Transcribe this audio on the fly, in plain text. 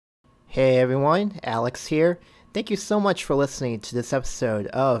Hey everyone, Alex here. Thank you so much for listening to this episode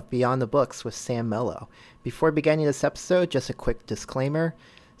of Beyond the Books with Sam Mello. Before beginning this episode, just a quick disclaimer.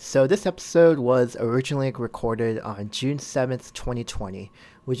 So, this episode was originally recorded on June 7th, 2020,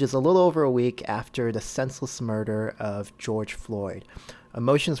 which is a little over a week after the senseless murder of George Floyd.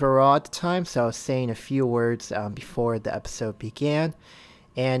 Emotions were raw at the time, so I was saying a few words before the episode began.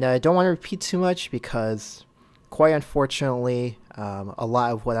 And I don't want to repeat too much because, quite unfortunately, a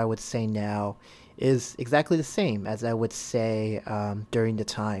lot of what I would say now is exactly the same as I would say during the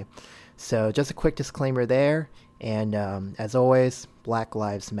time. So, just a quick disclaimer there. And as always, Black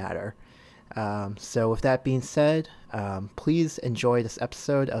Lives Matter. So, with that being said, please enjoy this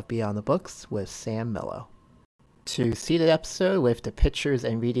episode of Beyond the Books with Sam Mello. To see the episode with the pictures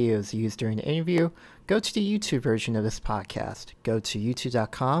and videos used during the interview, go to the YouTube version of this podcast. Go to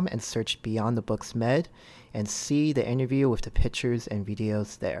youtube.com and search Beyond the Books Med and see the interview with the pictures and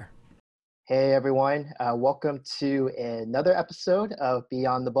videos there. Hey everyone, welcome to another episode of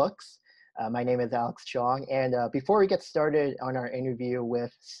Beyond the Books. My name is Alex Chong, and before we get started on our interview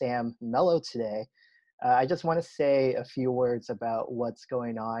with Sam Mello today, I just want to say a few words about what's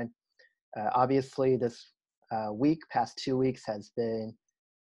going on. Obviously, this past 2 weeks has been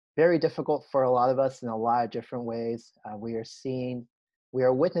very difficult for a lot of us in a lot of different ways. We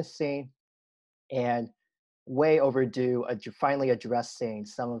are witnessing, and way overdue, finally addressing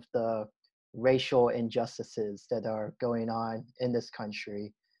some of the racial injustices that are going on in this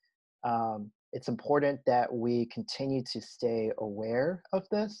country. It's important that we continue to stay aware of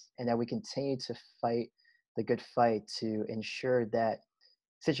this and that we continue to fight the good fight to ensure that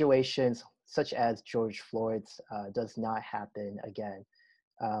situations such as George Floyd's does not happen again.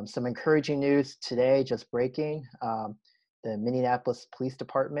 Some encouraging news today, just breaking. The Minneapolis Police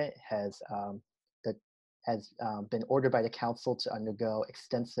Department has been ordered by the council to undergo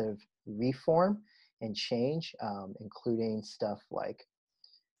extensive reform and change, including stuff like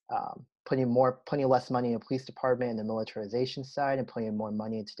putting less money in the police department and the militarization side, and putting more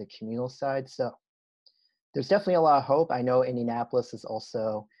money into the communal side. So there's definitely a lot of hope. I know Indianapolis is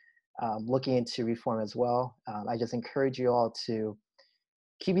also looking into reform as well. I just encourage you all to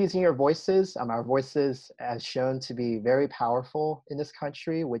keep using your voices. Our voices as shown to be very powerful in this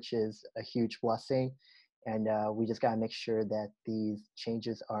country, which is a huge blessing. And we just got to make sure that these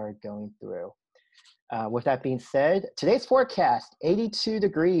changes are going through. With that being said, today's forecast, 82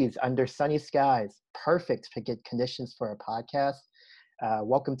 degrees under sunny skies. Perfect to get conditions for a podcast.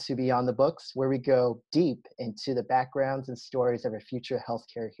 Welcome to Beyond the Books, where we go deep into the backgrounds and stories of our future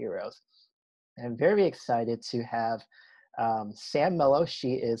healthcare heroes. And I'm very excited to have Sam Mello.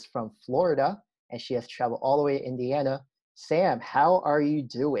 She is from Florida, and she has traveled all the way to Indiana. Sam, how are you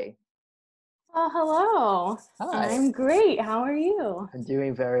doing? Oh, hello. Hi. I'm great. How are you? I'm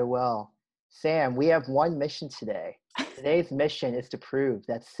doing very well. Sam, we have one mission today. Today's mission is to prove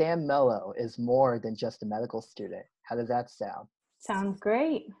that Sam Mello is more than just a medical student. How does that sound? Sounds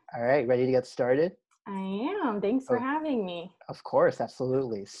great. All right, ready to get started? I am. Thanks for having me. Of course,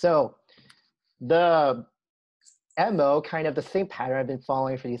 absolutely. So the MO, kind of the same pattern I've been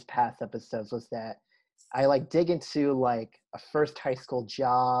following for these past episodes, was that I dig into like a first high school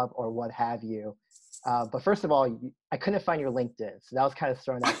job or what have you. But first of all, I couldn't find your LinkedIn, so that was kind of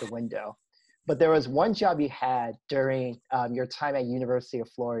thrown out the window. But there was one job you had during your time at University of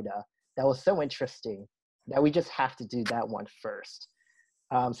Florida that was so interesting that we just have to do that one first.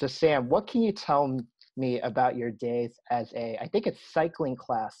 So Sam, what can you tell me about your days as I think it's cycling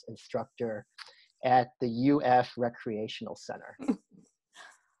class instructor at the UF Recreational Center?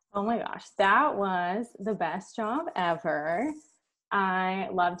 Oh my gosh, that was the best job ever. I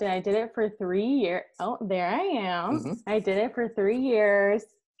loved it. I did it for 3 years. Oh, there I am. Mm-hmm. I did it for 3 years.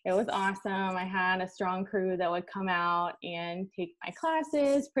 It was awesome. I had a strong crew that would come out and take my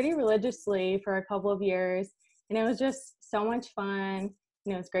classes pretty religiously for a couple of years. And it was just so much fun.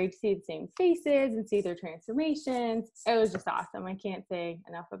 You know, it's great to see the same faces and see their transformations. It was just awesome. I can't say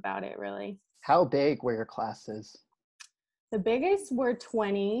enough about it, really. How big were your classes? The biggest were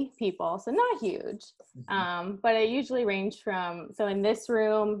 20 people, so not huge. But it usually ranged from, so in this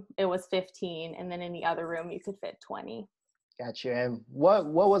room, it was 15, and then in the other room, you could fit 20. Gotcha. And what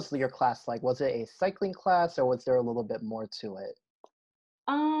was your class like? Was it a cycling class, or was there a little bit more to it?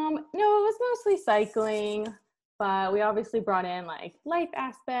 No, it was mostly cycling, but we obviously brought in like life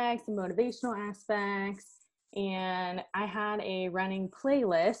aspects and motivational aspects. And I had a running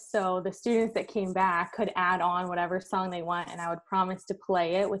playlist, so the students that came back could add on whatever song they want, and I would promise to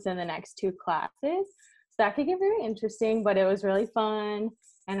play it within the next 2 classes. So that could get very interesting, but it was really fun,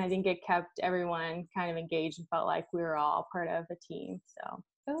 and I think it kept everyone kind of engaged and felt like we were all part of a team. So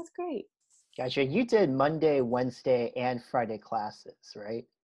It was great. Gotcha. You did Monday, Wednesday, and Friday classes, right?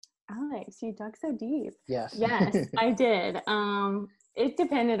 Alex, you dug so deep. Yes. Yes, I did. It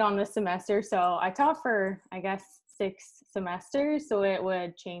depended on the semester. So I taught for, I guess, 6 semesters. So it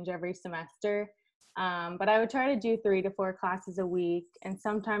would change every semester. But I would try to do 3 to 4 classes a week. And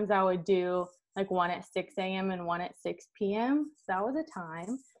sometimes I would do like one at 6 a.m. and one at 6 p.m. So that was a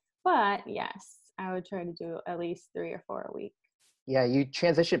time. But yes, I would try to do at least 3 or 4 a week. Yeah, you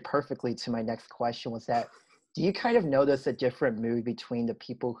transitioned perfectly to my next question was that do you kind of notice a different mood between the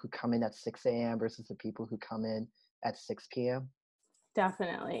people who come in at 6 a.m. versus the people who come in at 6 p.m.?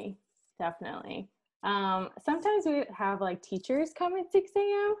 Definitely. Definitely. Sometimes we have like teachers come at 6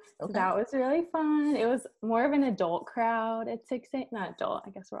 a.m. So Okay. that was really fun. It was more of an adult crowd at 6 a.m. Not adult,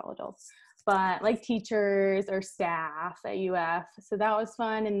 I guess we're all adults, but like teachers or staff at UF. So that was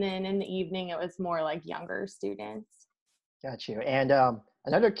fun. And then in the evening, it was more like younger students. Got you. And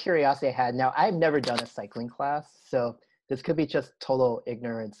another curiosity I had, now I've never done a cycling class, so this could be just total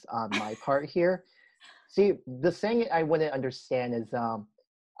ignorance on my part here. See, the thing I wouldn't understand is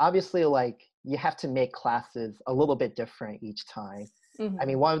obviously like you have to make classes a little bit different each time. I Hmm.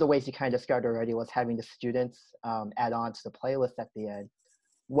 mean, one of the ways you kind of described already was having the students add on to the playlist at the end.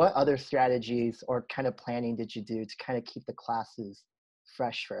 What other strategies or kind of planning did you do to kind of keep the classes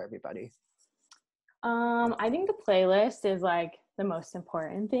fresh for everybody? I think the playlist is like the most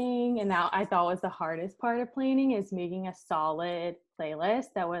important thing. And that I thought was the hardest part of planning is making a solid playlist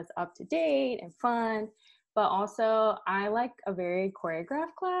that was up to date and fun. But also, I like a very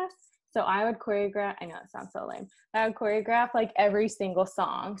choreographed class. So I would choreograph, I know it sounds so lame. I would choreograph like every single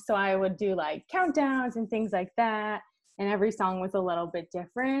song. So I would do like countdowns and things like that. And every song was a little bit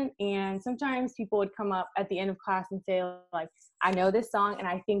different. And sometimes people would come up at the end of class and say, like, I know this song and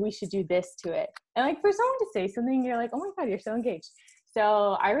I think we should do this to it. And like for someone to say something, you're like, oh my God, you're so engaged.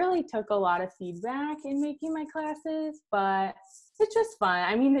 So I really took a lot of feedback in making my classes, but it's just fun.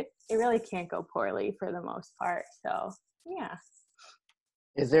 I mean, it really can't go poorly for the most part. So yeah.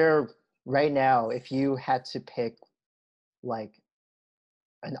 Is there right now, if you had to pick like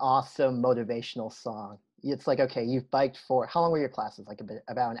an awesome motivational song, it's like, okay, you've biked for, how long were your classes? Like a bit,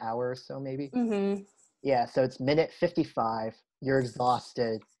 about an hour or so maybe? Mm-hmm. Yeah, so it's minute 55, you're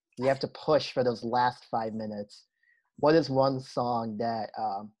exhausted, you have to push for those last 5 minutes. What is one song that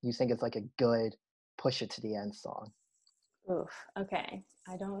you think is like a good push it to the end song? Oof. Okay.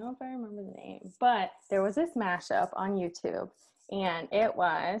 I don't know if I remember the name, but there was this mashup on YouTube and it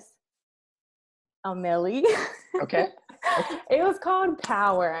was a Millie. Okay, okay. It was called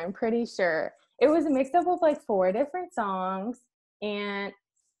Power, I'm pretty sure. It was a mix up of like 4 different songs and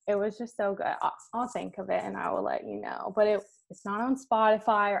it was just so good. I'll think of it and I will let you know. But it's not on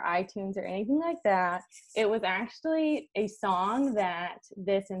Spotify or iTunes or anything like that. It was actually a song that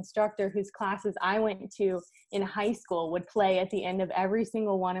this instructor whose classes I went to in high school would play at the end of every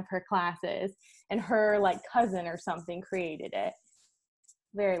single one of her classes. And her like cousin or something created it.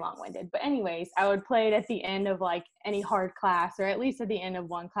 Very long-winded, but anyways, I would play it at the end of like any hard class or at least at the end of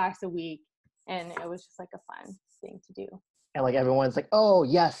one class a week, and it was just like a fun thing to do. And like everyone's like, oh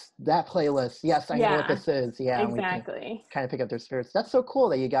yes, that playlist. Yes, I know what Yeah, this is. Yeah, and we can exactly. kind of pick up their spirits. That's so cool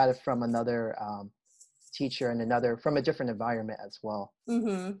that you got it from another teacher and another from a different environment as well.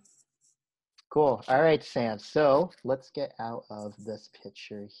 Mm-hmm. Cool. All right, Sam. So let's get out of this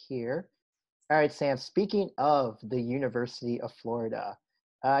picture here. All right, Sam. Speaking of the University of Florida,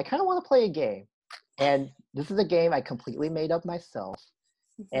 I kind of want to play a game. And this is a game I completely made up myself.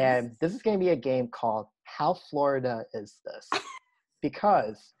 Mm-hmm. And this is going to be a game called How Florida Is This?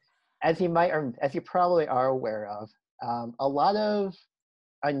 Because as you might, or as you probably are aware of, a lot of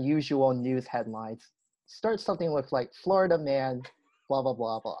unusual news headlines start something with like Florida man, blah, blah,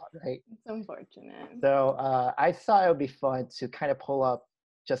 blah, blah, right? It's unfortunate. So I thought it would be fun to kind of pull up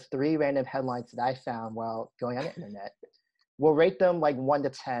just 3 random headlines that I found while going on the internet. We'll rate them like 1 to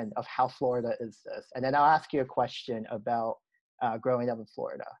 10 of how Florida is this. And then I'll ask you a question about growing up in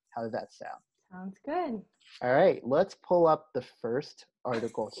Florida. How does that sound? Sounds good. All right, let's pull up the first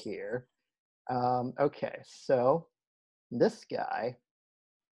article here. Okay, so this guy,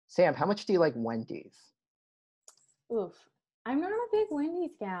 Sam, how much do you like Wendy's? Oof. I'm not a big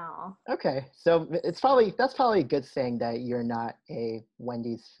Wendy's gal. Okay, so that's probably a good thing that you're not a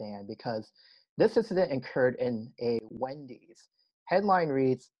Wendy's fan because this incident occurred in a Wendy's. Headline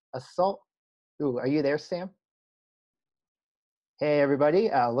reads, assault. Ooh, are you there, Sam? Hey, everybody.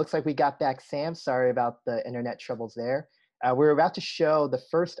 Looks like we got back Sam. Sorry about the internet troubles there. We're about to show the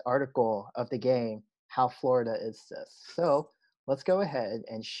first article of the game, How Florida Is This? So let's go ahead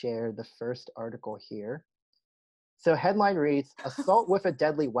and share the first article here. So headline reads, Assault with a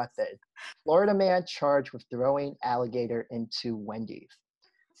Deadly Weapon. Florida man charged with throwing alligator into Wendy's.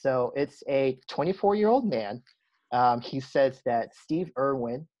 So it's a 24-year-old man. He says that Steve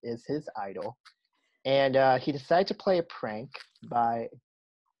Irwin is his idol. And he decided to play a prank by,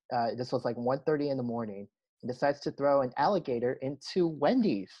 this was like 1:30 in the morning, and decides to throw an alligator into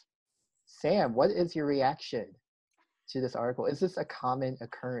Wendy's. Sam, what is your reaction to this article? Is this a common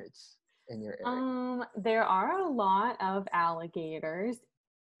occurrence in your area? There are a lot of alligators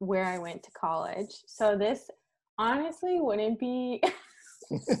where I went to college. So this honestly wouldn't be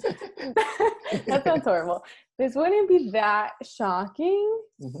that sounds horrible. This wouldn't be that shocking.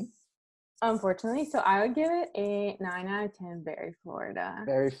 Mm-hmm. Unfortunately. So I would give it a 9 out of 10, very Florida.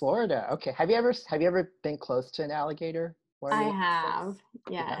 Very Florida. Okay. Have you ever been close to an alligator? I have.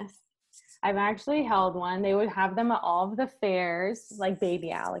 Yes. I've actually held one. They would have them at all of the fairs, like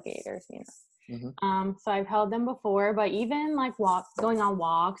baby alligators, you know. Mm-hmm. So I've held them before, but even like going on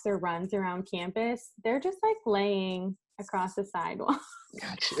walks or runs around campus, they're just like laying across the sidewalk.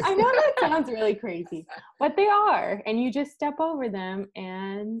 Gotcha. I know that sounds really crazy, but they are, and you just step over them,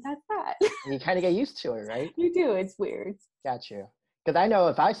 and that's that. You kind of get used to it, right? You do. It's weird. Gotcha. Because I know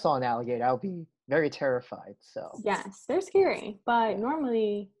if I saw an alligator, I would be very terrified. So yes, they're scary, but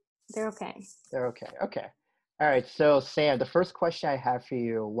normally they're okay. They're okay. Okay. All right. So Sam, the first question I have for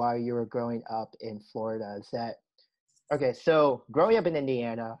you while you were growing up in Florida is that, okay, so growing up in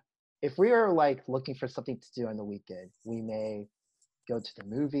Indiana, if we are like looking for something to do on the weekend, we may go to the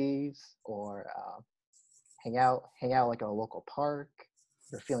movies or hang out like at a local park.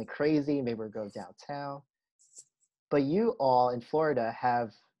 We're feeling crazy, maybe we'll go downtown. But you all in Florida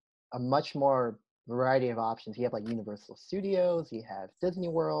have a much more variety of options. You have like Universal Studios, you have Disney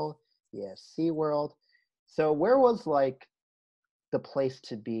World, you have SeaWorld. So where was like the place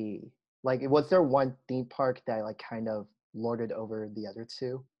to be? Like, was there one theme park that like kind of lorded over the other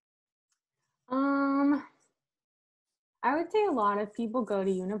two? I would say a lot of people go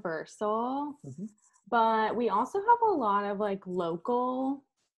to Universal, Mm-hmm. but we also have a lot of like local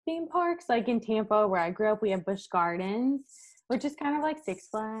theme parks. Like in Tampa, where I grew up, we have Busch Gardens, which is kind of like Six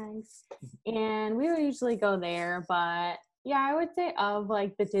Flags, and we would usually go there. But yeah, I would say of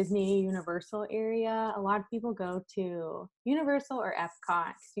like the Disney Universal area, a lot of people go to Universal or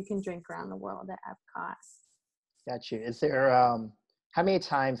Epcot because you can drink around the world at Epcot. Got you. Is there how many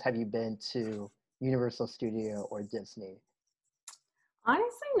times have you been to Universal Studio or Disney?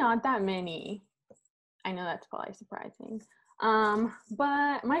 Honestly, not that many. I know that's probably surprising.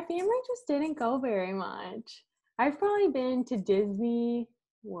 But my family just didn't go very much. I've probably been to Disney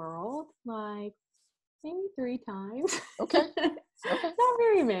World like maybe 3 times. Okay. Okay. Not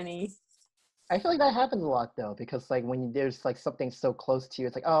very many. I feel like that happens a lot though, because like when there's like something so close to you,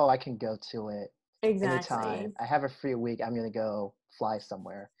 it's like, oh, I can go to it Exactly. anytime. I have a free week. I'm gonna go fly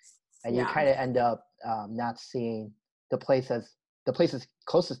somewhere, and you Yeah. kind of end up not seeing the places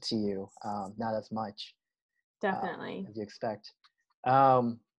closest to you, not as much Definitely. as you expect.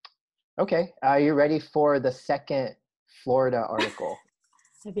 Okay, are you ready for the second Florida article?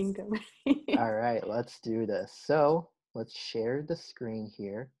 I think I'm ready. All right, let's do this. So let's share the screen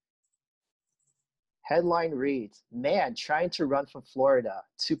here. Headline reads, man trying to run from Florida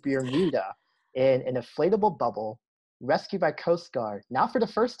to Bermuda in an inflatable bubble, rescued by Coast Guard, not for the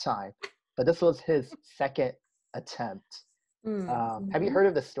first time, but this was his second attempt. Have you heard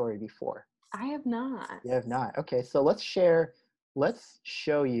of this story before? I have not. You have not. Okay, so let's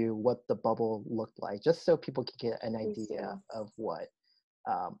show you what the bubble looked like, just so people can get an idea of what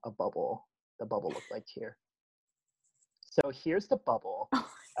the bubble looked like here. So here's the bubble,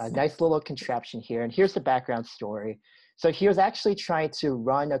 a nice little contraption here, and here's the background story. So he was actually trying to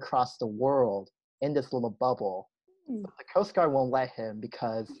run across the world in this little bubble, but the Coast Guard won't let him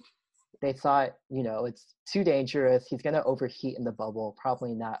because they thought, you know, it's too dangerous. He's going to overheat in the bubble.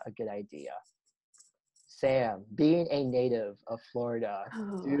 Probably not a good idea. Sam, being a native of Florida,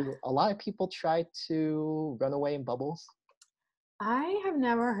 do a lot of people try to run away in bubbles? I have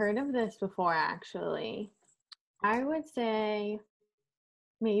never heard of this before, actually. I would say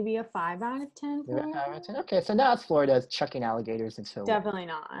maybe a 5 out of 10. Maybe a 5 out of 10? Okay, so now it's Florida's chucking alligators into Definitely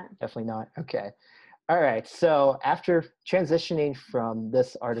not. Definitely not. Okay. All right. So after transitioning from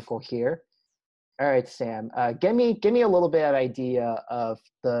this article here, all right, Sam, give me a little bit of idea of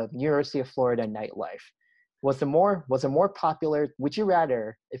the University of Florida nightlife. Was it more popular? Would you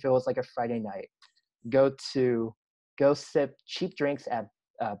rather, if it was like a Friday night, go sip cheap drinks at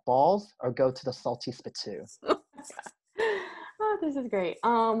balls or go to the Salty Spittoon? Oh, this is great.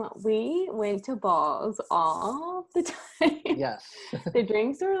 We went to balls all the time. Yes. The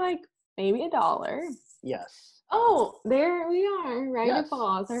drinks were like maybe $1. Yes. Oh, there we are, right Yes. at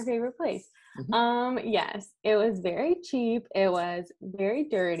Balls, our favorite place. Mhm. Yes, it was very cheap. It was very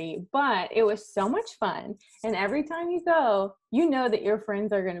dirty, but it was so much fun. And every time you go, you know that your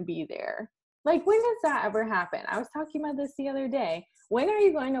friends are going to be there. Like, when does that ever happen? I was talking about this the other day. When are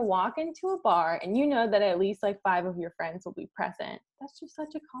you going to walk into a bar and you know that at least like 5 of your friends will be present? That's just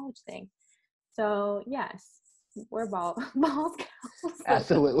such a college thing. So, yes, we're ball scouts.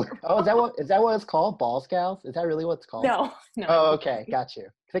 Absolutely. Oh, is that what it's called? Ball Scouts? Is that really what it's called? No, no, I'm Oh, just okay, kidding. got you.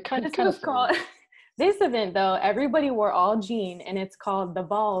 It kind This kind of was threw me. called this event though, everybody wore all jean and it's called the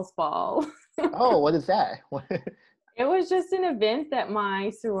Balls Ball. Oh, what is that? It was just an event that my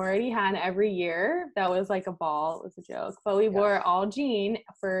sorority had every year. That was like a ball, it was a joke. But we Yes. wore all jean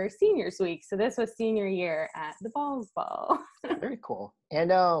for seniors week. So this was senior year at the Balls Ball. Very cool.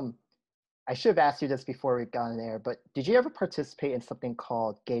 And I should have asked you this before we got in there, but did you ever participate in something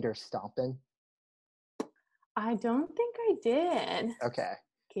called Gator Stomping? I don't think I did. Okay.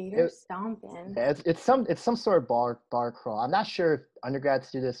 Gator It, stomping. yeah, it's some sort of bar crawl. I'm not sure if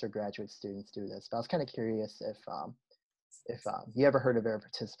undergrads do this or graduate students do this, but I was kind of curious if you ever heard of it or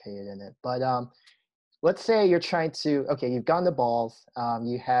participated in it. But let's say you're trying to, okay, you've gone to balls,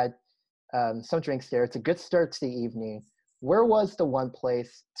 you had some drinks there. It's a good start to the evening. Where was the one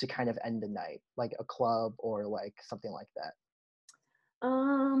place to kind of end the night, like a club or like something like that?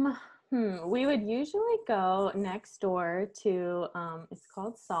 Um, we would usually go next door to it's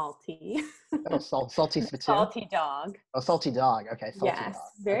called Salty. Oh, salty spittoon. Salty Dog. Oh, salty dog. Okay, salty Yes, dog.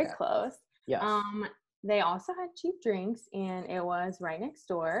 very Okay. close. Yes. They also had cheap drinks and it was right next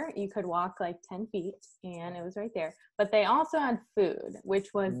door. You could walk like 10 feet and it was right there. But they also had food,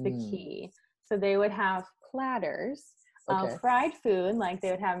 which was the key. So they would have platters of Okay. fried food, like they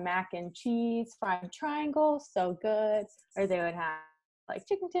would have mac and cheese, fried triangles, so good. Or they would have like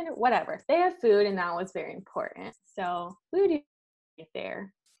chicken tender, whatever. They had food and that was very important. So we would eat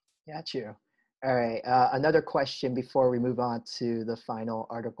there. Got you. All right. Another question before we move on to the final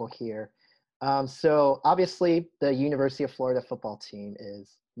article here. So obviously, the University of Florida football team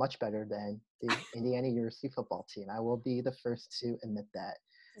is much better than the Indiana University football team. I will be the first to admit that.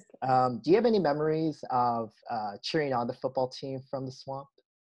 Do you have any memories of cheering on the football team from the swamp?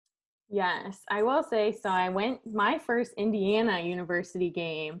 Yes, I will say so. I went my first Indiana University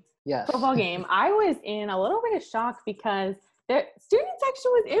game, Yes. football game. I was in a little bit of shock because the student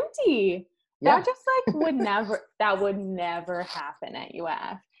section was empty. Yeah. That just like would never happen at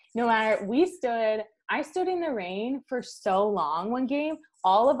UF. No matter I stood in the rain for so long one game.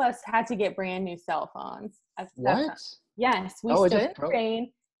 All of us had to get brand new cell phones. What? Yes, we Oh, it stood in just the broke.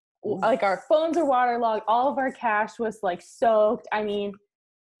 rain. Ooh. Like our phones are waterlogged. All of our cash was like soaked. I mean,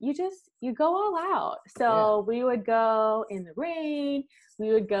 you go all out. So we would go in the rain.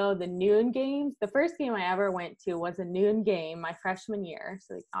 We would go the noon games. The first game I ever went to was a noon game my freshman year.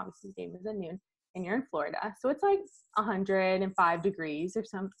 So like, obviously the game is at noon and you're in Florida. So it's like 105 degrees or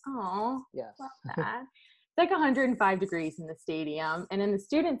something. Oh, Yes. love that. It's like 105 degrees in the stadium. And in the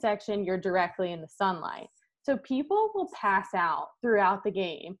student section, you're directly in the sunlight. So people will pass out throughout the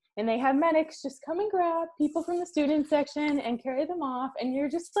game and they have medics just come and grab people from the student section and carry them off. And you're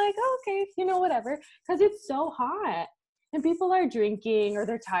just like, oh, okay, whatever. Because it's so hot and people are drinking or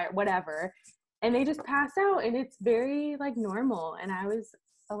they're tired, whatever. And they just pass out and it's very like normal. And I was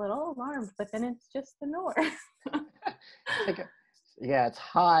a little alarmed, but then it's just the norm. Yeah, it's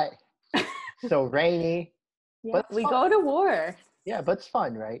hot, so rainy. Yeah, But we go to war. Yeah, but it's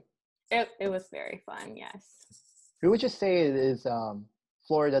fun, right? It was very fun, yes. Who would you say is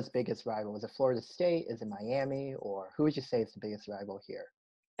Florida's biggest rival? Is it Florida State? Is it Miami? Or who would you say is the biggest rival here?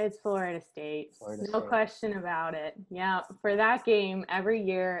 It's Florida State. Florida No State. question about it. Yeah, for that game every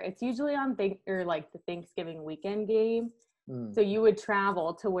year, it's usually on the Thanksgiving weekend game. So you would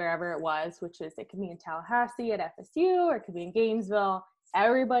travel to wherever it was, which is it could be in Tallahassee at FSU or it could be in Gainesville.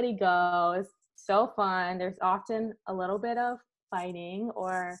 Everybody goes. So fun. There's often a little bit of fighting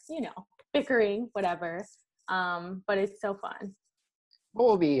or bickering, whatever, but it's so fun. What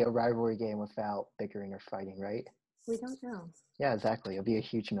will be a rivalry game without bickering or fighting, right? We don't know. Yeah, exactly. It'll be a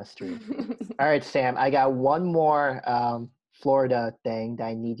huge mystery. All right, Sam, I got one more Florida thing that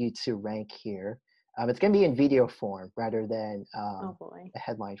I need you to rank here. It's going to be in video form rather than Oh boy. a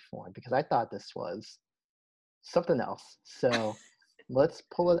headline form because I thought this was something else. So let's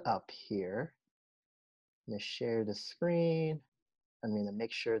pull it up here. I'm going to share the screen. I'm going to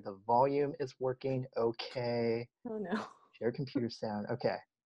make sure the volume is working okay. Oh no. Share computer sound. Okay,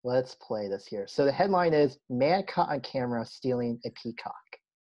 let's play this here. So the headline is Man Caught on Camera Stealing a Peacock.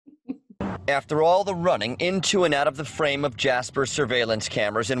 After all the running into and out of the frame of Jasper's surveillance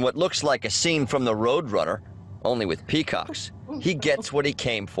cameras in what looks like a scene from The Roadrunner, only with peacocks. He gets what he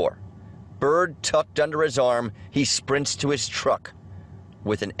came for. Bird tucked under his arm, he sprints to his truck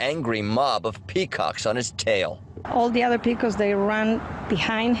with an angry mob of peacocks on his tail. All the other peacocks, they run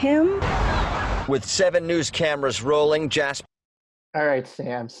behind him. With 7 news cameras rolling, Jasper. All right,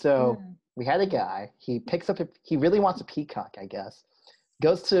 Sam. So we had a guy. He picks up. He really wants a peacock, I guess.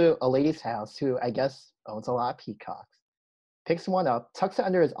 Goes to a lady's house who I guess owns a lot of peacocks. Picks one up, tucks it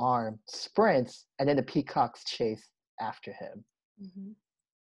under his arm, sprints, and then the peacocks chase after him. Mm-hmm.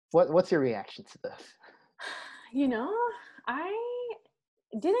 What's your reaction to this? You know, I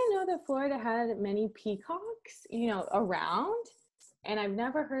didn't know that Florida had many peacocks, around. And I've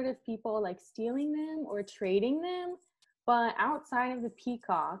never heard of people like stealing them or trading them. But outside of the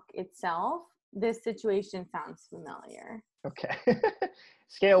peacock itself, this situation sounds familiar. Okay.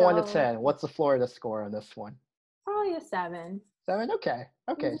 Scale 1 to 10. What's the Florida score on this one? Probably a 7. 7? Okay.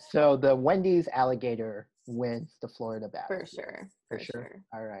 So the Wendy's alligator wins the Florida battle. For sure. For sure.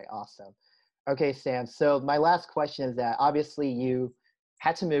 All right. Awesome. Okay, Sam. So my last question is that obviously you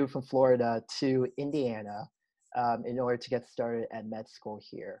had to move from Florida to Indiana in order to get started at med school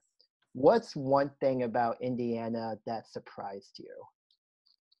here. What's one thing about Indiana that surprised you?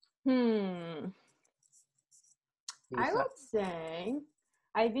 I would say,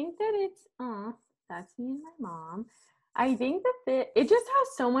 I think that it's, that's me and my mom. I think that it just has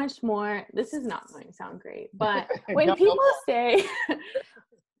so much more, this is not going to sound great, but when people say,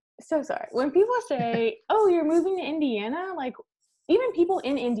 so sorry, when people say, oh, you're moving to Indiana, like even people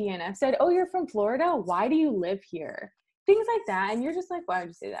in Indiana have said, oh, you're from Florida, why do you live here? Things like that. And you're just like, why would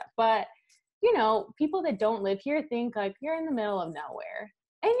you say that? But, people that don't live here think like you're in the middle of nowhere.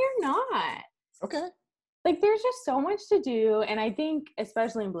 And you're not. Okay. Like there's just so much to do. And I think,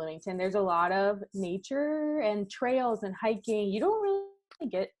 especially in Bloomington, there's a lot of nature and trails and hiking. You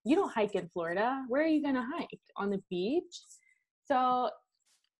don't hike in Florida. Where are you going to hike? On the beach? So,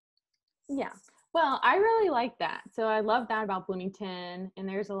 yeah. Well, I really like that. So I love that about Bloomington. And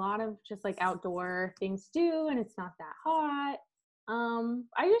there's a lot of just like outdoor things to do, and it's not that hot.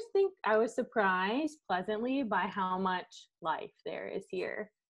 I just think I was surprised pleasantly by how much life there is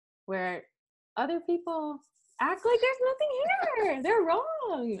here, where other people act like there's nothing here. They're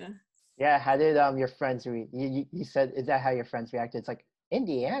wrong. Yeah. How did your friends you said, is that how your friends reacted? It's like,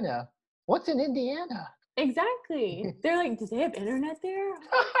 Indiana? What's in Indiana? Exactly. They're like, do they have internet there?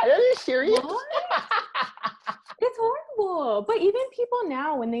 Are you serious? What? It's horrible. But even people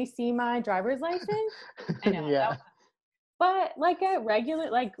now, when they see my driver's license, I know. Yeah. But like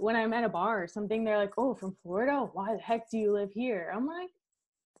like when I'm at a bar or something, they're like, oh, from Florida? Why the heck do you live here? I'm like,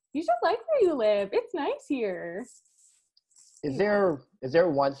 you should like where you live. It's nice here. Is there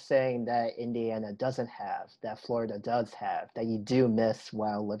one saying that Indiana doesn't have, that Florida does have, that you do miss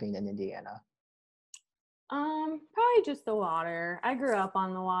while living in Indiana? Probably just the water. I grew up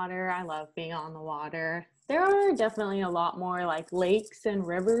on the water. I love being on the water. There are definitely a lot more like lakes and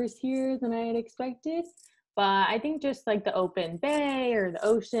rivers here than I had expected. But I think just like the open bay or the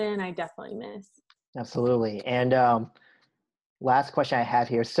ocean, I definitely miss. Absolutely. And last question I have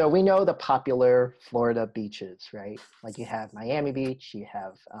here. So we know the popular Florida beaches, right? Like you have Miami Beach, you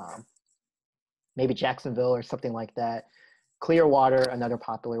have maybe Jacksonville or something like that. Clearwater, another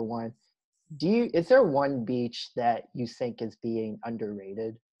popular one. Is there one beach that you think is being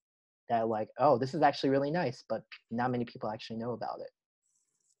underrated? That like, oh, this is actually really nice, but not many people actually know about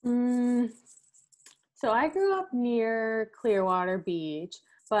it. So I grew up near Clearwater Beach,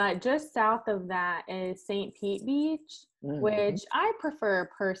 but just south of that is St. Pete Beach, which I prefer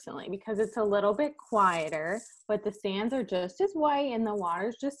personally because it's a little bit quieter, but the sands are just as white and the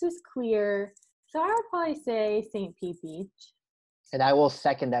water's just as clear. So I would probably say St. Pete Beach. And I will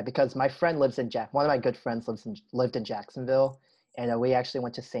second that because my friend lives in one of my good friends lived in Jacksonville, and we actually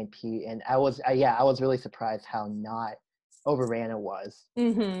went to St. Pete, and I was really surprised how not overran it was.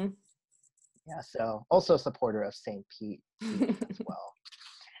 Mm-hmm. Yeah, so also a supporter of St. Pete as well.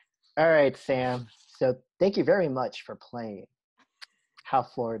 All right, Sam. So thank you very much for playing How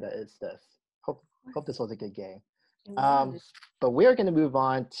Florida Is This. Hope this was a good game. But we're going to move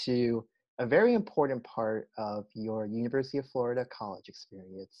on to a very important part of your University of Florida college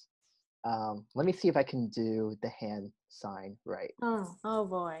experience. Let me see if I can do the hand sign right. Oh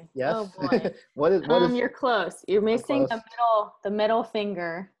boy. Yes. Oh boy. What is? You're close. You're missing the middle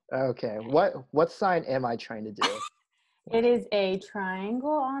finger. Okay. What sign am I trying to do? It is a triangle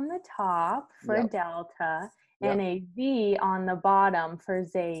on the top for delta and a V on the bottom for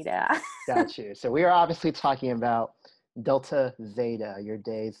zeta. Got you. So we are obviously talking about delta, zeta, your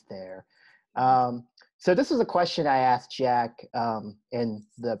days there. So this is a question I asked Jack in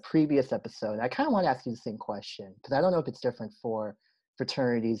the previous episode. I kind of want to ask you the same question because I don't know if it's different for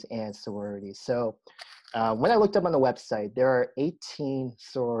fraternities and sororities. So when I looked up on the website, there are 18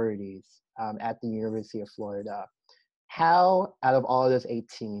 sororities at the University of Florida. How, out of all of those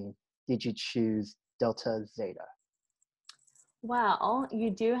 18, did you choose Delta Zeta? Well, you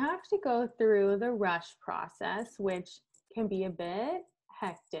do have to go through the rush process, which can be a bit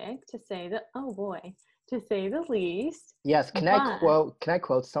hectic to say the least. Yes, can I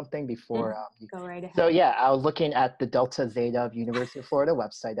quote something before go right ahead. So yeah, I was looking at the Delta Zeta of University of Florida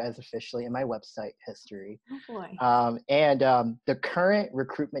website. That is officially in my website history. Oh boy. The current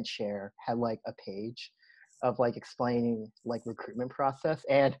recruitment chair had like a page of like explaining like recruitment process,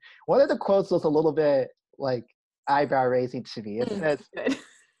 and one of the quotes was a little bit like eyebrow raising to me. It says, Good.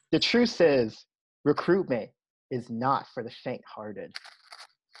 "The truth is, recruitment is not for the faint-hearted.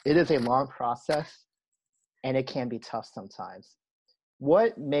 It is a long process, and it can be tough sometimes."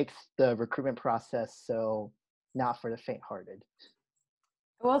 What makes the recruitment process so not for the faint-hearted?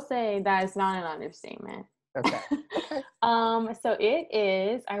 I will say that is not an understatement. Okay. So it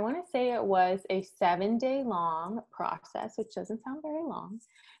is, I want to say it was a 7-day long process, which doesn't sound very long,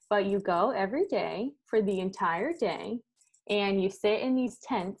 but you go every day for the entire day and you sit in these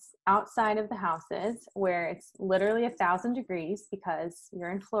tents outside of the houses where it's literally 1,000 degrees because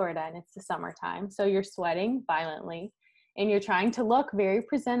you're in Florida and it's the summertime. So you're sweating violently and you're trying to look very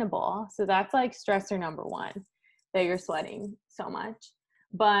presentable. So that's like stressor number one, that you're sweating so much.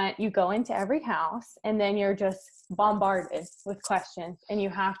 But you go into every house and then you're just bombarded with questions and you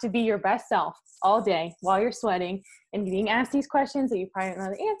have to be your best self all day while you're sweating and being asked these questions that you probably don't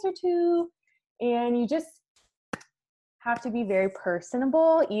know the answer to. And you just have to be very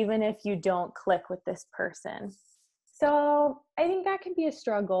personable, even if you don't click with this person. So I think that can be a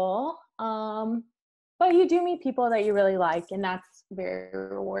struggle. But you do meet people that you really like, and that's very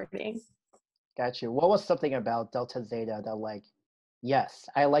rewarding. Got you. What was something about Delta Zeta that like, yes,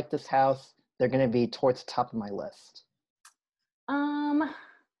 I like this house, they're going to be towards the top of my list?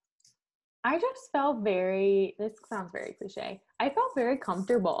 I just felt this sounds very cliche. I felt very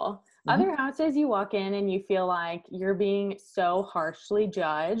comfortable. Mm-hmm. Other houses you walk in and you feel like you're being so harshly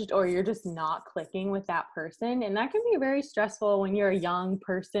judged or you're just not clicking with that person. And that can be very stressful when you're a young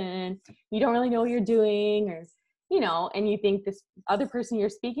person. You don't really know what you're doing or, and you think this other person you're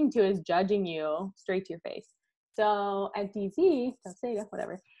speaking to is judging you straight to your face. So at DZ,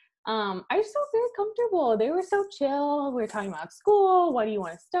 whatever, I just felt very comfortable. They were so chill. We were talking about school. What do you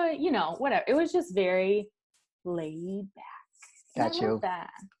want to study? Whatever. It was just very laid back.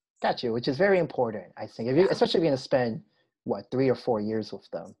 Got you, which is very important, I think. Especially if you're going to spend, 3 or 4 years with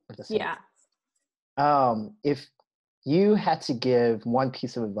them. Yeah. If you had to give one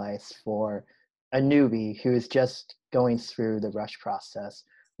piece of advice for a newbie who is just going through the rush process,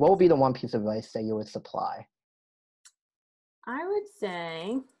 what would be the one piece of advice that you would supply? I would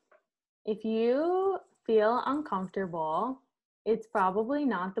say if you feel uncomfortable, it's probably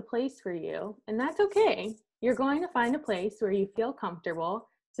not the place for you. And that's okay. You're going to find a place where you feel comfortable.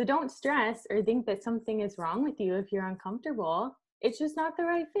 So don't stress or think that something is wrong with you if you're uncomfortable. It's just not the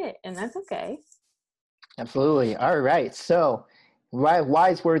right fit. And that's okay. Absolutely. All right. So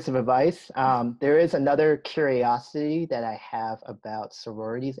wise words of advice. There is another curiosity that I have about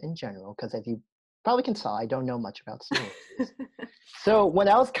sororities in general, because as you probably can tell, I don't know much about sororities. So when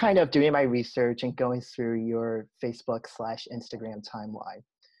I was kind of doing my research and going through your Facebook/Instagram timeline,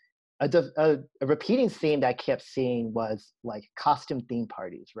 a repeating theme that I kept seeing was like costume theme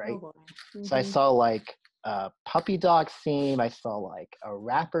parties, right? Oh, mm-hmm. So I saw like a puppy dog theme. I saw like a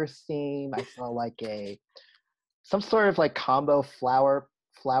rapper theme. I saw like some sort of like combo flower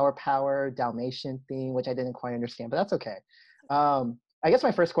power Dalmatian theme, which I didn't quite understand, but that's okay. I guess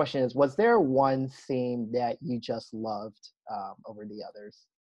my first question is, was there one theme that you just loved over the others?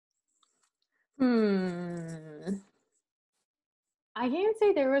 I can't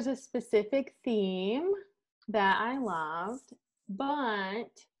say there was a specific theme that I loved, but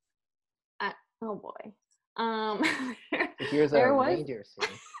oh boy. Here's a reindeer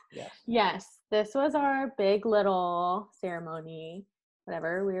theme. Yes. Yes, this was our big little ceremony.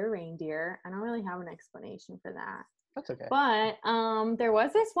 Whatever, we were reindeer. I don't really have an explanation for that. That's okay. But there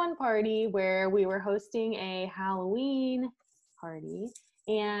was this one party where we were hosting a Halloween party,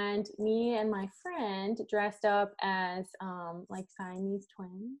 and me and my friend dressed up as like Siamese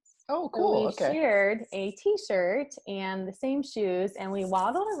twins. Oh, cool. So we shared a t-shirt and the same shoes, and we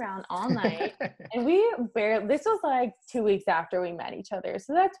waddled around all night. And this was like 2 weeks after we met each other.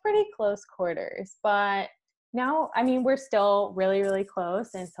 So that's pretty close quarters. But now, I mean, we're still really, really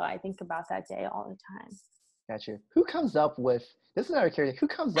close. And so I think about that day all the time. Gotcha. Who comes up with, this is another curious, who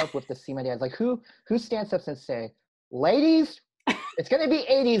comes up with the theme ideas? Like who stands up and say, ladies, it's going to be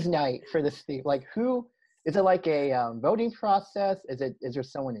 80s night for this theme? Like who, is it like a voting process? Is there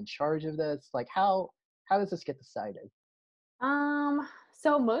someone in charge of this? Like how does this get decided?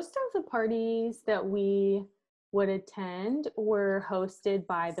 So most of the parties that we would attend were hosted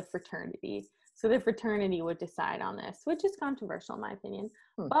by the fraternity. So the fraternity would decide on this, which is controversial in my opinion.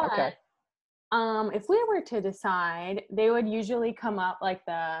 But okay. If we were to decide, they would usually come up like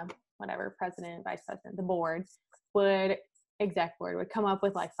the whatever president, vice president, the board exec board would come up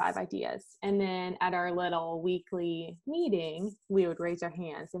with like 5 ideas. And then at our little weekly meeting, we would raise our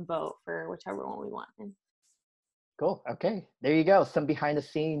hands and vote for whichever one we wanted. Cool. Okay. There you go. Some behind the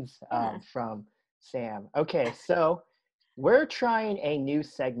scenes from Sam. Okay. So we're trying a new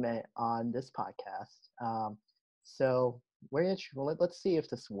segment on this podcast. So let's see if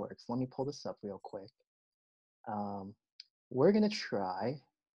this works. Let me pull this up real quick. We're going to try,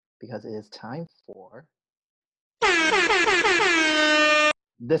 because it is time for,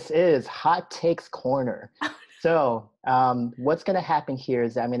 this is Hot Takes Corner. So what's going to happen here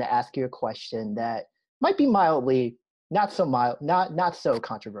is I'm going to ask you a question that might be mildly, not so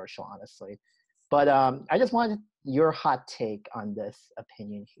controversial, honestly. But I just wanted your hot take on this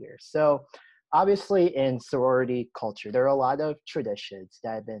opinion here. So obviously in sorority culture, there are a lot of traditions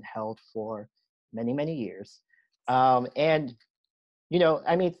that have been held for many, many years. And, you know,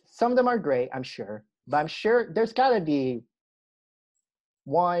 I mean, some of them are great, I'm sure. But I'm sure there's got to be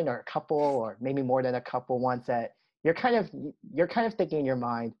one or a couple, or maybe more than a couple ones that you're kind of thinking in your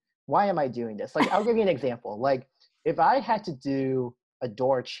mind, why am I doing this? Like, I'll give you an example. Like, if I had to do a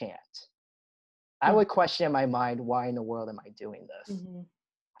door chant, I would question in my mind, why in the world am I doing this? Mm-hmm.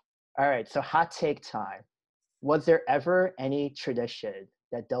 All right, so hot take time. Was there ever any tradition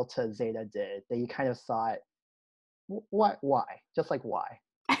that Delta Zeta did that you kind of thought, why? Just like why?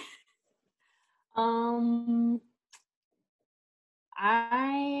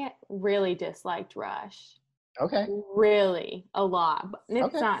 I really disliked Rush. Okay. Really, a lot. But it's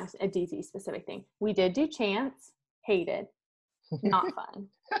Okay. not a DZ specific thing. We did do chants. Hated. Not fun.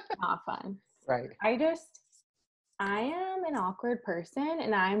 Not fun. Right. I am an awkward person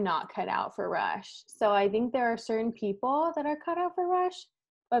and I'm not cut out for Rush. So I think there are certain people that are cut out for Rush,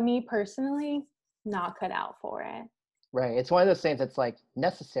 but me personally, not cut out for it. Right. It's one of those things that's like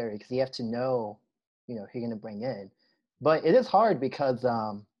necessary because you have to know, you know, who you're going to bring in. But it is hard because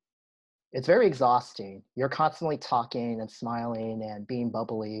it's very exhausting. You're constantly talking and smiling and being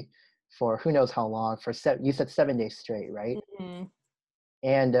bubbly for who knows how long, you said 7 days straight, right? Mm-hmm.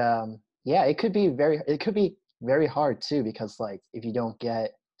 And yeah, it could be very hard too, because like if you don't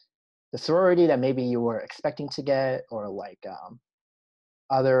get the sorority that maybe you were expecting to get, or like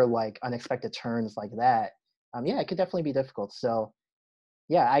other like unexpected turns like that, yeah, it could definitely be difficult. So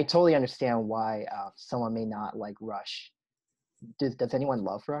yeah, I totally understand why someone may not like Rush. Does anyone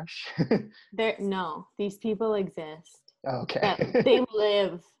love Rush? No, these people exist. Okay. They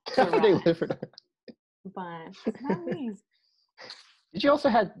live to Rush. They live for that. But not me. Did you also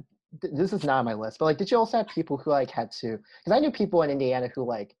have, this is not on my list, but like, did you also have people who like had to, because I knew people in Indiana who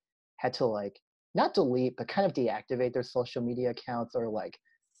like had to like, not delete, but kind of deactivate their social media accounts, or like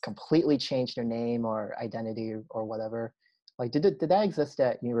completely change their name or identity or whatever. Like, did that exist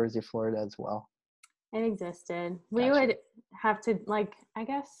at University of Florida as well? It existed. We Gotcha. would have to, like, I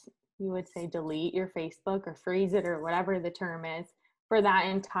guess you would say delete your Facebook or freeze it or whatever the term is for that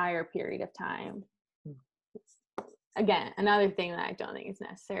entire period of time. Again, another thing that I don't think is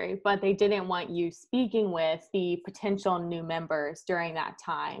necessary, but they didn't want you speaking with the potential new members during that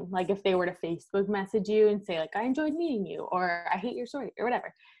time. Like if they were to Facebook message you and say like, I enjoyed meeting you, or I hate your story, or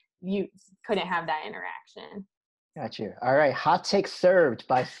whatever, you couldn't have that interaction. Got you. All right. Hot take served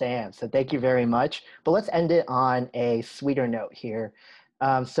by Sam. So thank you very much. But let's end it on a sweeter note here.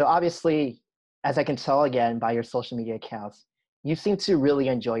 So obviously, as I can tell again by your social media accounts, you seem to really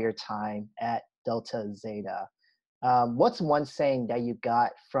enjoy your time at Delta Zeta. What's one saying that you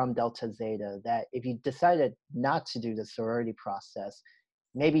got from Delta Zeta that if you decided not to do the sorority process,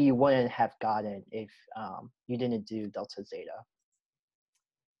 maybe you wouldn't have gotten if you didn't do Delta Zeta?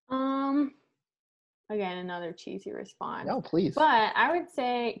 Again, another cheesy response. No, please. But I would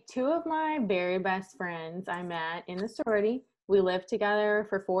say 2 of my very best friends I met in the sorority. We lived together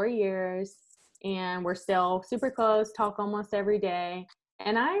for 4 years and we're still super close, talk almost every day.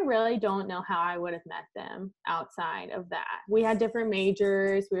 And I really don't know how I would have met them outside of that. We had different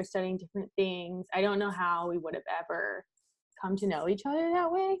majors. We were studying different things. I don't know how we would have ever come to know each other that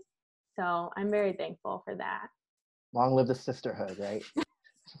way. So I'm very thankful for that. Long live the sisterhood, right?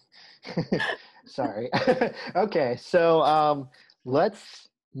 Sorry. Okay, so let's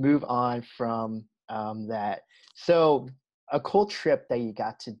move on from that. So a cool trip that you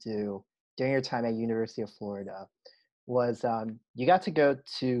got to do during your time at University of Florida was you got to go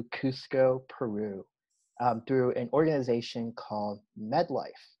to Cusco, Peru, through an organization called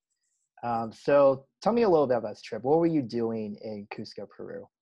MedLife. So tell me a little bit about this trip. What were you doing in Cusco, Peru?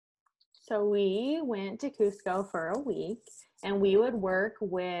 So we went to Cusco for a week, and we would work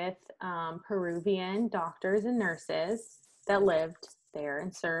with Peruvian doctors and nurses that lived there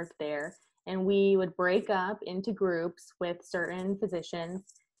and served there. And we would break up into groups with certain physicians,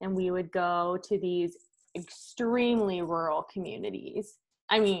 and we would go to these extremely rural communities.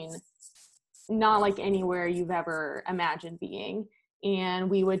 I mean, not like anywhere you've ever imagined being. And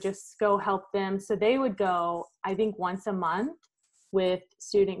we would just go help them. So they would go, I think, once a month with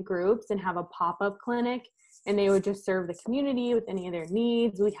student groups and have a pop-up clinic, and they would just serve the community with any of their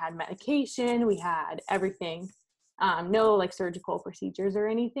needs. We had medication, we had everything. No like surgical procedures or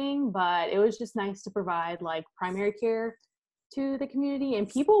anything, but it was just nice to provide like primary care to the community. And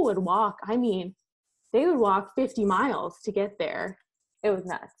people would walk, I mean, they would walk 50 miles to get there. It was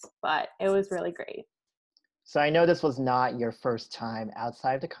nuts, but it was really great. So I know this was not your first time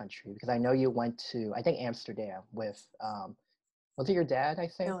outside of the country, because I know you went to, I think, Amsterdam with, was it your dad, I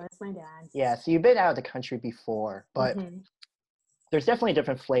think? No, it's my dad. Yeah, so you've been out of the country before, but Mm-hmm. there's definitely a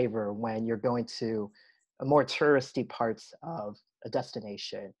different flavor when you're going to a more touristy parts of a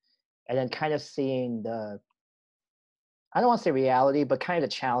destination and then kind of seeing the, I don't want to say reality, but kind of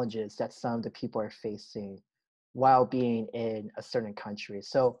the challenges that some of the people are facing while being in a certain country.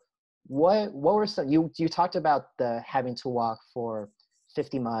 So what were some, you talked about the having to walk for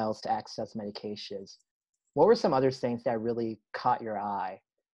 50 miles to access medications. What were some other things that really caught your eye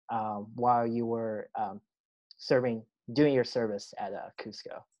while you were doing your service at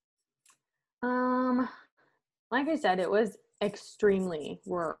Cusco? Like I said, it was extremely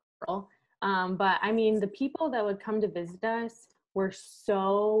rural. But I mean, the people that would come to visit us were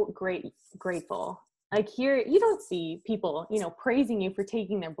so grateful. Like here, you don't see people, praising you for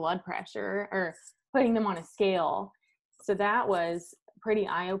taking their blood pressure or putting them on a scale. So that was pretty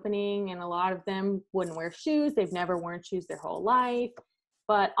eye-opening. And a lot of them wouldn't wear shoes. They've never worn shoes their whole life.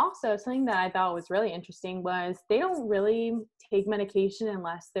 But also something that I thought was really interesting was they don't really take medication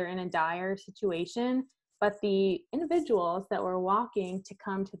unless they're in a dire situation. But the individuals that were walking to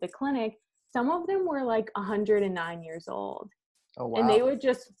come to the clinic, some of them were like 109 years old. Oh, wow. And they would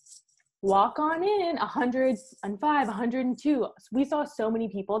just walk on in 105, 102. We saw so many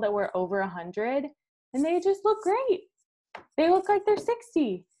people that were over 100, and they just look great. They look like they're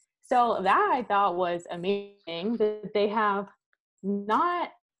 60. So that I thought was amazing, that they have not,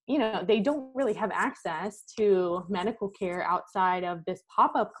 they don't really have access to medical care outside of this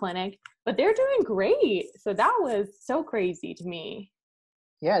pop-up clinic, but they're doing great. So that was so crazy to me.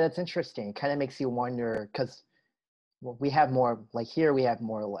 Yeah, that's interesting. It kind of makes you wonder, because we have more, like here we have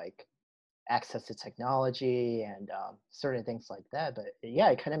more like access to technology and certain things like that. But yeah,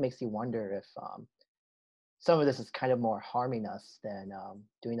 it kind of makes you wonder if some of this is kind of more harming us than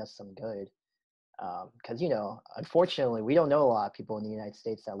doing us some good. Because, unfortunately, we don't know a lot of people in the United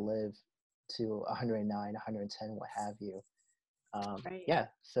States that live to 109, 110, what have you. Right. Yeah,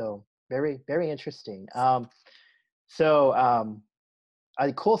 so very, very interesting. So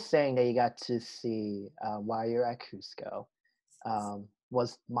a cool thing that you got to see while you're at Cusco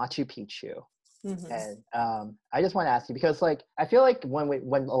was Machu Picchu. Mm-hmm. And I just want to ask you, because like I feel like when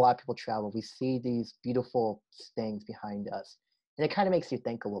a lot of people travel, we see these beautiful things behind us, and it kind of makes you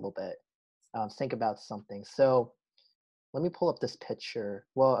think a little bit, think about something. So let me pull up this picture.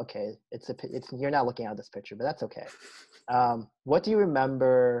 Well, okay, it's you're not looking at this picture, but that's okay. What do you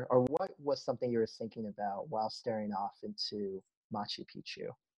remember, or what was something you were thinking about while staring off into Machu Picchu?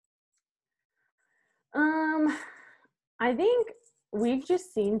 I think we've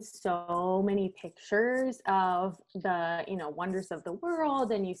just seen so many pictures of the, wonders of the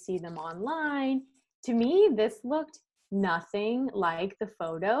world, and you see them online. To me, this looked nothing like the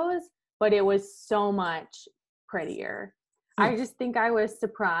photos, but it was so much prettier. I just think I was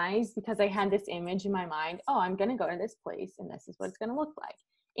surprised because I had this image in my mind, oh, I'm going to go to this place and this is what it's going to look like.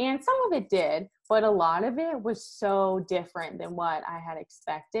 And some of it did, but a lot of it was so different than what I had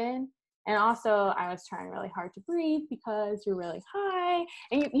expected. And also I was trying really hard to breathe because you're really high,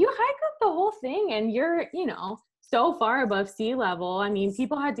 and you hike up the whole thing, and you're, so far above sea level. I mean,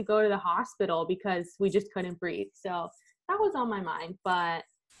 people had to go to the hospital because we just couldn't breathe. So that was on my mind, but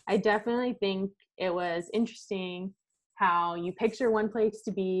I definitely think it was interesting how you picture one place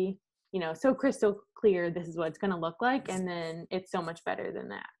to be, so crystal clear, this is what it's going to look like. And then it's so much better than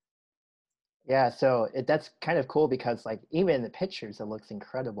that. Yeah, so that's kind of cool because like even in the pictures it looks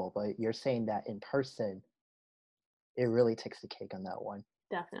incredible, but you're saying that in person it really takes the cake on that one.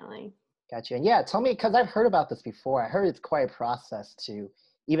 Definitely. Gotcha. And yeah, tell me, because I've heard about this before. I heard it's quite a process to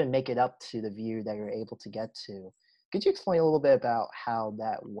even make it up to the view that you're able to get to. Could you explain a little bit about how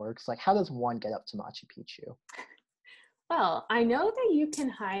that works? Like, how does one get up to Machu Picchu? Well, I know that you can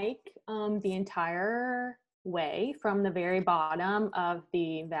hike the entire way from the very bottom of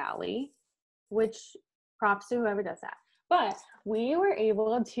the valley, which props to whoever does that. But we were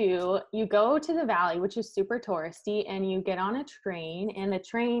able to, you go to the valley, which is super touristy, and you get on a train, and the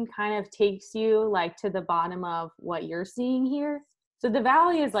train kind of takes you like to the bottom of what you're seeing here. So the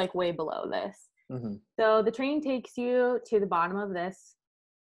valley is like way below this. Mm-hmm. So the train takes you to the bottom of this,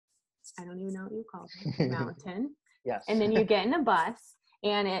 I don't even know what you call it, mountain. Yes. And then you get in a bus,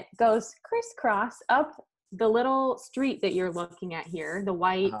 and it goes crisscross up the little street that you're looking at here, the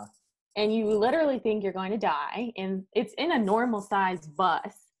white, and you literally think you're going to die. And it's in a normal sized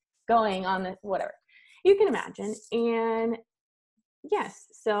bus going on the whatever you can imagine. And yes,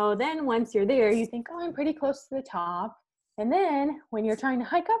 so then once you're there, you think, oh, I'm pretty close to the top. And then when you're trying to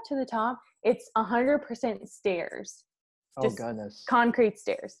hike up to the top, it's 100% stairs. Oh, goodness. Concrete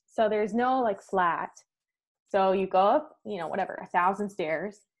stairs. So there's no like flat. So you go up, 1,000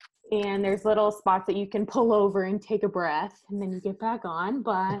 stairs, and there's little spots that you can pull over and take a breath, and then you get back on.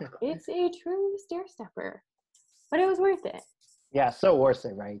 But it's a true stair stepper. But it was worth it. Yeah, so worth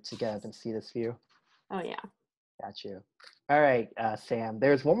it, right? To get up and see this view. Oh, yeah. Got you. All right, Sam,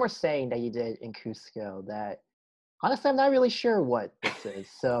 there's one more saying that you did in Cusco that, honestly, I'm not really sure what this is.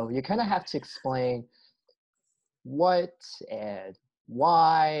 So you kind of have to explain what and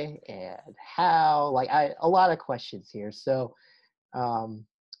why and how, like a lot of questions here. So can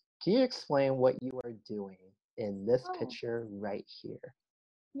you explain what you are doing in this picture right here?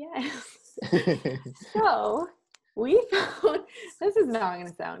 Yes. So we found, this is not going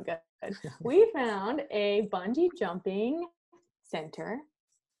to sound good. We found a bungee jumping center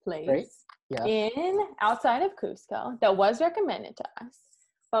place outside of Cusco that was recommended to us.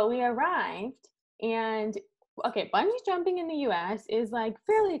 But we arrived, and bungee jumping in the US is like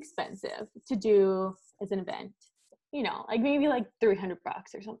fairly expensive to do as an event. Like maybe like $300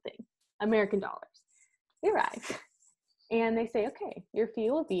 or something, American dollars. We arrived, and they say, okay, your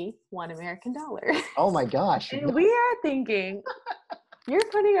fee will be $1 American. Oh my gosh. And we are thinking, you're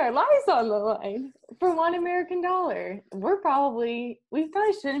putting our lives on the line for $1 American. We probably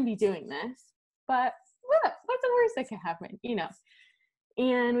shouldn't be doing this, but what's the worst that can happen,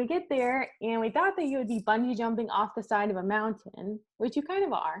 And we get there, and we thought that you would be bungee jumping off the side of a mountain, which you kind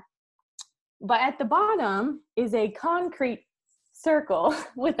of are. But at the bottom is a concrete circle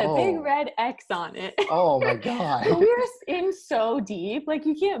with a big red X on it. Oh my God. We're in so deep, like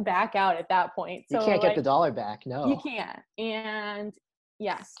you can't back out at that point. So you can't get the dollar back, no. You can't. And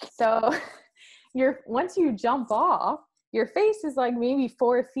yes, so once you jump off, your face is like maybe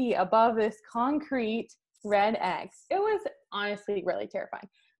 4 feet above this concrete red X. It was honestly really terrifying.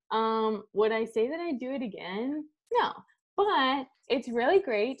 Would I say that I'd do it again? No. But it's really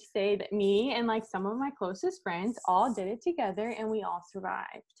great to say that me and like some of my closest friends all did it together, and we all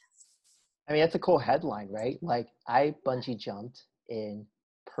survived. I mean, that's a cool headline, right? Like, I bungee jumped in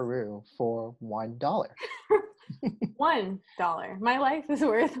Peru for $1. $1. My life is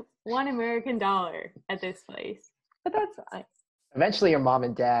worth $1 American at this place. But that's fine. Eventually, your mom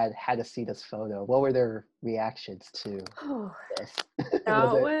and dad had to see this photo. What were their reactions to this?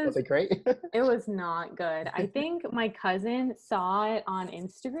 Was it great? It was not good. I think my cousin saw it on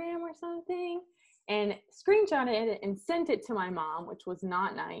Instagram or something and screenshotted it and sent it to my mom, which was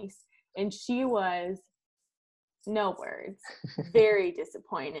not nice. And she was, no words, very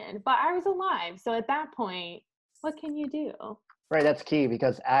disappointed. But I was alive. So at that point, what can you do? Right, that's key,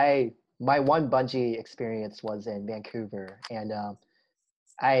 because my one bungee experience was in Vancouver, and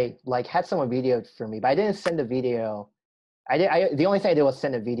I like had someone videoed for me, but I didn't send a video. The only thing I did was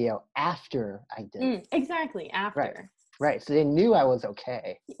send a video after I did. Exactly, after. Right. So they knew I was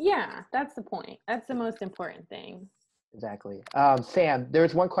okay. Yeah, that's the point. That's the most important thing. Exactly. Sam,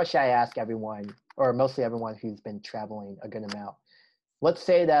 there's one question I ask everyone, or mostly everyone who's been traveling a good amount. Let's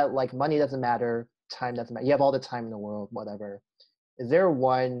say that like money doesn't matter, time doesn't matter. You have all the time in the world, whatever. Is there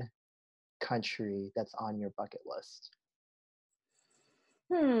one country that's on your bucket list?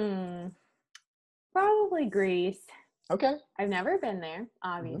 Probably Greece. Okay. I've never been there,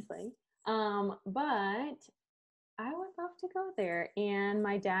 obviously. But I would love to go there. And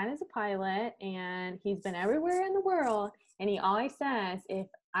my dad is a pilot, and he's been everywhere in the world, and he always says, if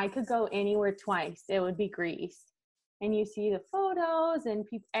I could go anywhere twice. It would be Greece. And you see the photos and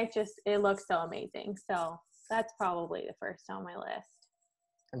people, it looks so amazing. So that's probably the first on my list.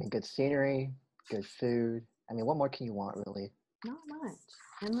 I mean, good scenery, good food. I mean, what more can you want, really? Not much.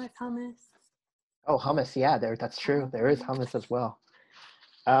 Endless hummus. Oh, hummus. Yeah, that's true. There is hummus as well.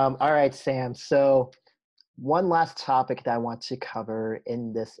 All right, Sam. So one last topic that I want to cover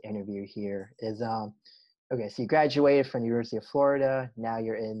in this interview here is, okay, so you graduated from the University of Florida. Now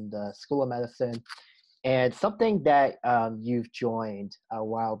you're in the School of Medicine. And something that you've joined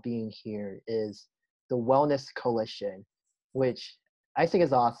while being here is the Wellness Coalition, which I think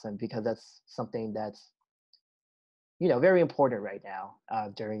is awesome because that's something that's, very important right now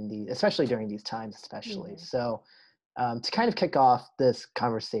especially during these times, especially. Mm-hmm. So to kind of kick off this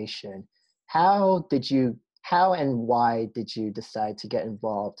conversation, how and why did you decide to get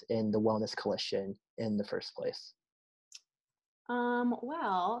involved in the Wellness Coalition in the first place?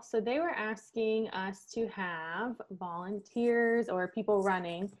 Well, so they were asking us to have volunteers or people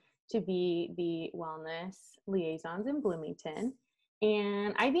running to be the wellness liaisons in Bloomington.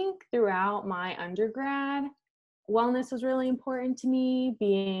 And I think throughout my undergrad, wellness was really important to me,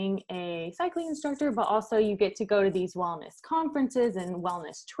 being a cycling instructor, but also you get to go to these wellness conferences and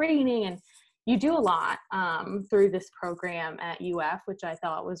wellness training, and you do a lot through this program at UF, which I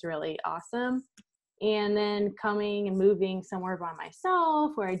thought was really awesome. And then coming and moving somewhere by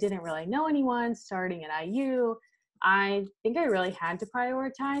myself where I didn't really know anyone, starting at IU, I think I really had to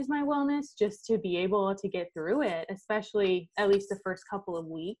prioritize my wellness just to be able to get through it, especially at least the first couple of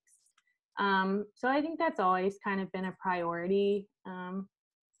weeks. So I think that's always kind of been a priority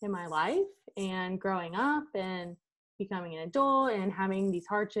in my life, and growing up and becoming an adult and having these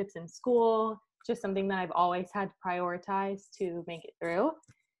hardships in school, just something that I've always had to prioritize to make it through.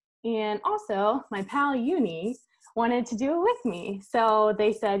 And also, my pal Uni wanted to do it with me. So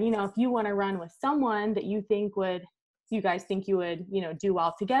they said, if you want to run with someone that you guys think you would, do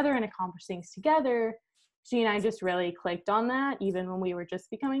well together and accomplish things together. She and I just really clicked on that, even when we were just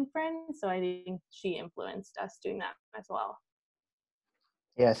becoming friends. So I think she influenced us doing that as well.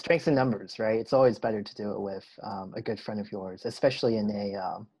 Yeah, strengths in numbers, right? It's always better to do it with a good friend of yours, especially in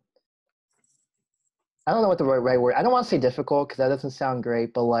I don't know what the right word. I don't want to say difficult because that doesn't sound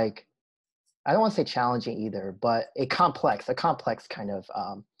great, but like, I don't want to say challenging either, but a complex kind of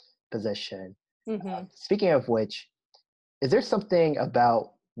position. Mm-hmm. Speaking of which, is there something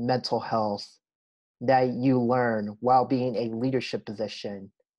about mental health that you learn while being a leadership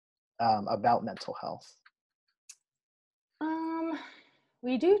position about mental health?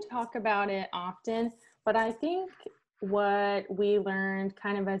 We do talk about it often, but I think what we learned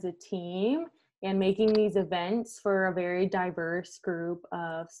kind of as a team and making these events for a very diverse group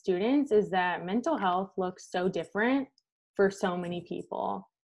of students is that mental health looks so different for so many people.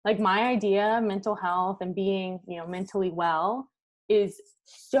 Like my idea of mental health and being, mentally well is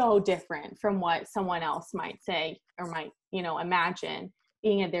so different from what someone else might say or might, imagine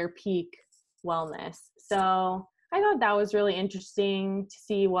being at their peak wellness. So I thought that was really interesting to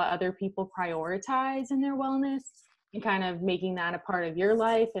see what other people prioritize in their wellness and kind of making that a part of your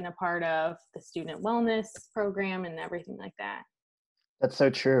life and a part of the student wellness program and everything like that. That's so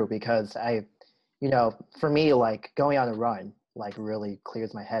true because for me, like going on a run, like really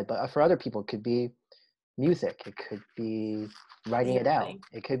clears my head. But for other people, it could be music. It could be writing it out.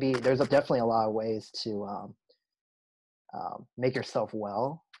 It could be, there's definitely a lot of ways to make yourself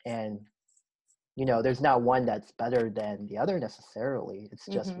well. And there's not one that's better than the other necessarily. It's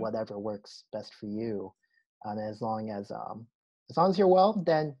just whatever works best for you. And as long as you're well,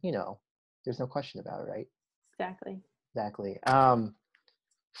 then there's no question about it, right? Exactly.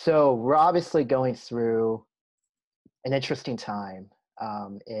 So we're obviously going through an interesting time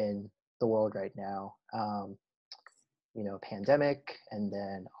in the world right now. Pandemic, and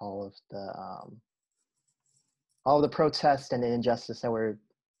then all of the protests and the injustice that we're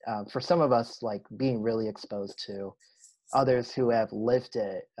for some of us, like being really exposed to, others who have lived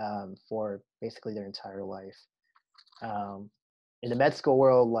it for basically their entire life. In the med school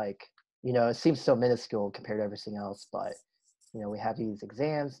world, like, it seems so minuscule compared to everything else, but, we have these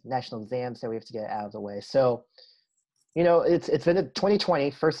national exams that we have to get out of the way. So, it's been a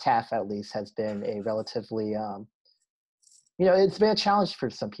 2020, first half at least, has been a relatively, it's been a challenge for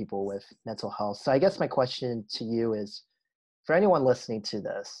some people with mental health. So I guess my question to you is, for anyone listening to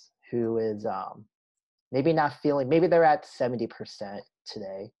this who is maybe not feeling, maybe they're at 70%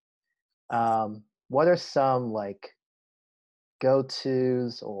 today, what are some like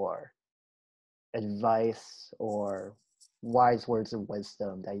go-tos or advice or wise words of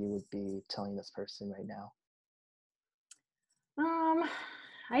wisdom that you would be telling this person right now?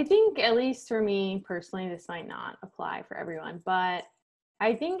 I think, at least for me personally, this might not apply for everyone, but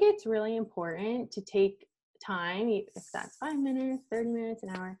I think it's really important to take time, if that's 5 minutes, 30 minutes,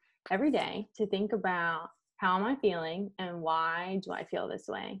 an hour, every day, to think about how am I feeling and why do I feel this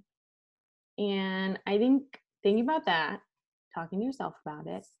way. And I think thinking about that, talking to yourself about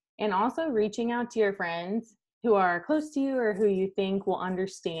it, and also reaching out to your friends who are close to you or who you think will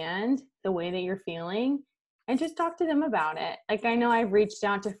understand the way that you're feeling, and just talk to them about it. Like, I know I've reached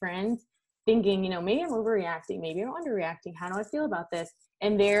out to friends thinking, maybe I'm overreacting, maybe I'm underreacting. How do I feel about this?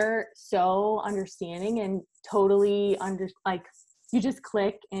 And they're so understanding and totally you just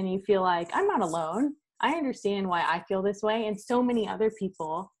click and you feel like, I'm not alone. I understand why I feel this way. And so many other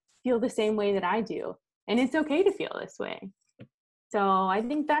people feel the same way that I do. And it's okay to feel this way. So I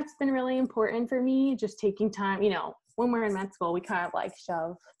think that's been really important for me, just taking time. When we're in med school, we kind of like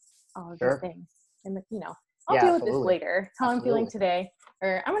shove all of these things. And, I'll deal with this later, how I'm feeling today.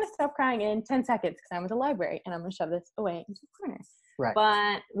 Or I'm going to stop crying in 10 seconds because I'm at the library and I'm going to shove this away into the corner. Right.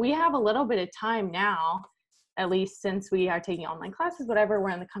 But we have a little bit of time now, at least since we are taking online classes, whatever, we're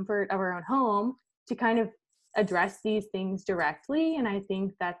in the comfort of our own home, to kind of address these things directly. And I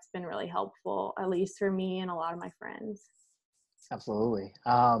think that's been really helpful, at least for me and a lot of my friends. Absolutely.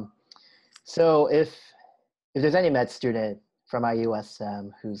 So if there's any med student from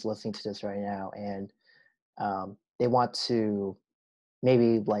IUSM who's listening to this right now and they want to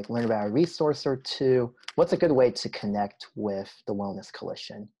maybe like learn about a resource or two, what's a good way to connect with the Wellness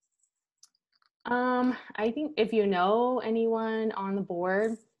Coalition? I think if you know anyone on the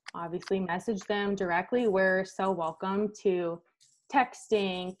board, obviously message them directly. We're so welcome to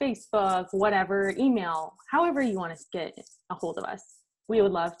texting, Facebook, whatever, email, however you want to get a hold of us. We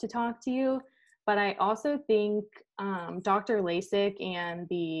would love to talk to you. But I also think Dr. Lasik and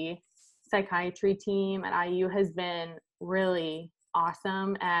the psychiatry team at IU has been really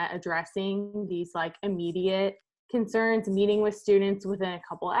awesome at addressing these like immediate concerns, meeting with students within a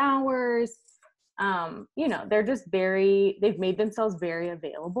couple hours. They're just they've made themselves very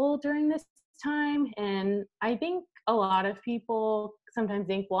available during this time. And I think a lot of people sometimes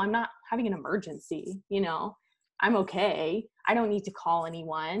think, well, I'm not having an emergency, I'm okay. I don't need to call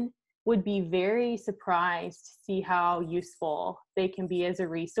anyone. Would be very surprised to see how useful they can be as a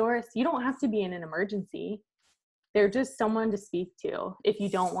resource. You don't have to be in an emergency. They're just someone to speak to if you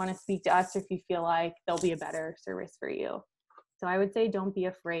don't want to speak to us, or if you feel like they'll be a better service for you. So I would say don't be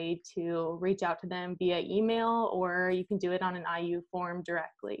afraid to reach out to them via email, or you can do it on an IU form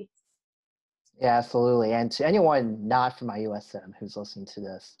directly. Yeah, absolutely. And to anyone not from IUSM who's listening to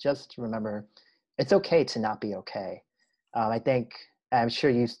this, just remember, it's okay to not be okay. I'm sure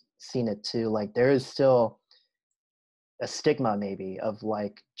you've seen it too. Like, there is still a stigma maybe of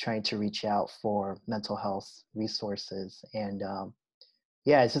like trying to reach out for mental health resources. And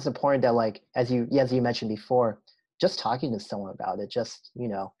it's just important that, like, as you mentioned before, just talking to someone about it, just,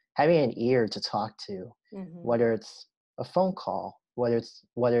 having an ear to talk to, whether it's a phone call,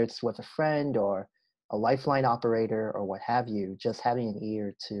 whether it's with a friend or a Lifeline operator or what have you, just having an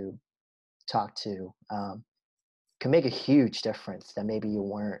ear to talk to can make a huge difference that maybe you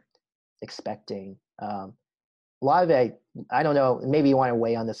weren't expecting. A lot of it, I don't know, maybe you want to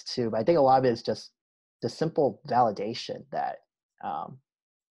weigh on this too, but I think a lot of it is just the simple validation that,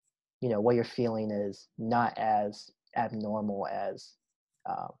 what you're feeling is not as abnormal as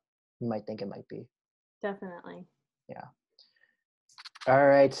you might think it might be. Definitely. Yeah. All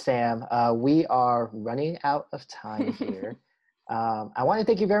right, Sam, we are running out of time here. I want to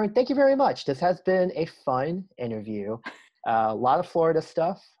thank you very much. This has been a fun interview. A lot of Florida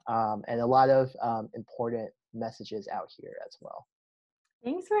stuff and a lot of important messages out here as well.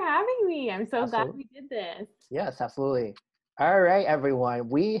 Thanks for having me. I'm so glad we did this. Yes, absolutely. All right, everyone.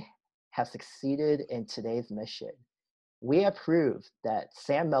 We have succeeded in today's mission. We have proved that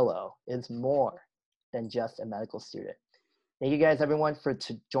Sam Mello is more than just a medical student. Thank you guys, everyone, for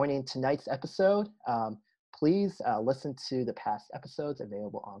joining tonight's episode. Please listen to the past episodes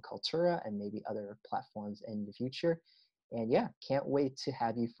available on Cultura and maybe other platforms in the future. And can't wait to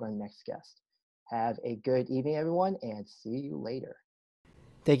have you for our next guest. Have a good evening, everyone, and see you later.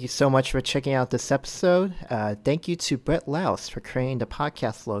 Thank you so much for checking out this episode. Thank you to Brett Louse for creating the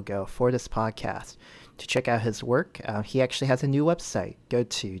podcast logo for this podcast. To check out his work, he actually has a new website. Go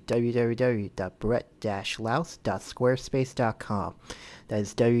to www.brett-louse.squarespace.com. That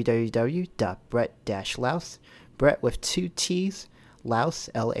is www.brett-louse, Brett with 2 T's, Louse,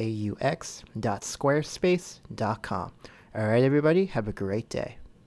 Laux.squarespace.com. All right, everybody, have a great day.